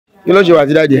Kí ló ṣe wà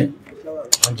tí dáadé?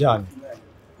 Anja ni.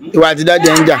 Ìwà tí dáadé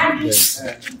ń jà.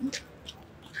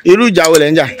 Irú ìjà wo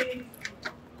lẹ ń jà?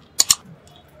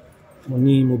 Mo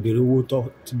ní mo béèrè owó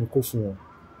tí mo kó fún wọn.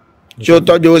 Ṣé o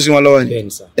tọ́jú owó sí wọn lọ́wọ́ ni? Bẹ́ẹ̀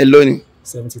ni sir. Èló ni?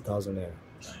 70,000 naira.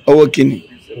 Owó kíni?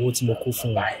 Owó tí mo kó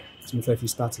fún wọn tí mo fẹ́ fi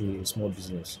start a small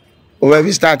business. O fẹ́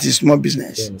fi start a small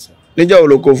business? Bẹ́ẹ̀ ni sir. Níjọ́ wo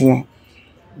lo kó fún wọn?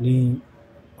 Ní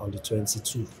on the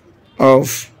 22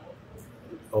 of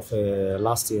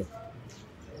last year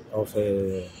of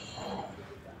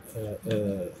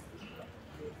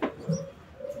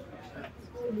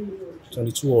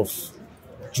 22 of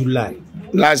July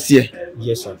last year.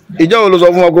 Yes sir. Ìjọ́ wo ló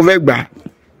sọ fún wọn kó fẹ́ gbà?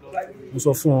 Mo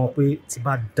sọ fún wọn pé tí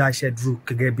bá dá iṣẹ́ dúró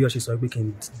gẹ́gẹ́ bí ó ṣe sọ pé kí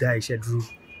n dá iṣẹ́ dúró.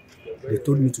 They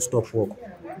told me to stop work.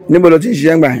 Níbo ló ti ń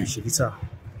ṣiṣẹ́ ńgbà yẹn?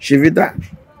 Shivita.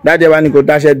 Dáadé wa ni kò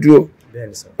dáṣẹ́ dúró. Bẹ́ẹ̀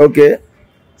ni sir. Okay.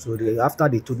 So after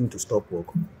they told me to stop work,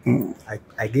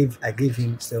 I gave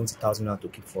him 70,000 naira to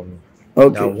keep for me.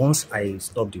 Okay. Now once I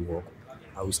stop the work,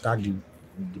 I will start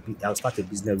I'll start a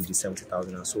business with the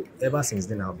 70,000 naira. So ever since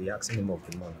then, I'll be asking him of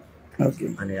the money.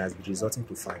 Okay. And it has been resulting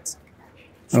to fights.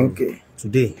 So okay.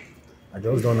 Today, I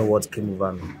just don't know what came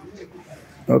over me.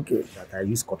 Okay. That I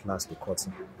used cutlass to cut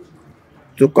him.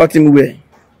 To cut him where?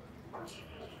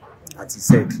 As he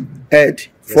said. Head.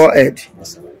 Yes, forehead. Yes,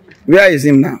 sir. Where is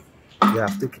him now? They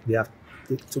have took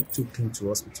him to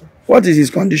hospital. What is his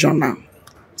condition now?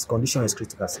 His condition is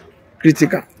critical, sir.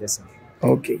 Critical? Yes, sir.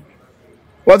 Okay.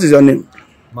 What is your name?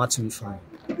 Matthew Ifeanyi.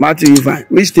 Matthew Ifeanyi.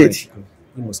 Which state?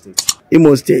 Imo State.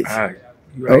 Imo State. Hi.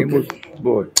 You are Imo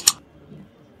boy.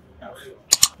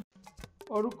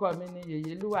 Orúkọ mi ni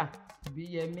Yèyélúwà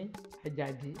Bíyẹmí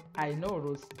Àjàdí Àìná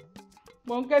Òrosì.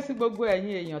 Mo ń ké sí gbogbo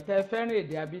ẹ̀yin èèyàn tẹ́ fẹ́ràn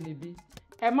èdè abínibí.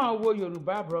 Ẹ máa wo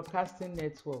Yorùbá Broadcasting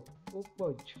Network. Ó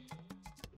pọ̀ jù.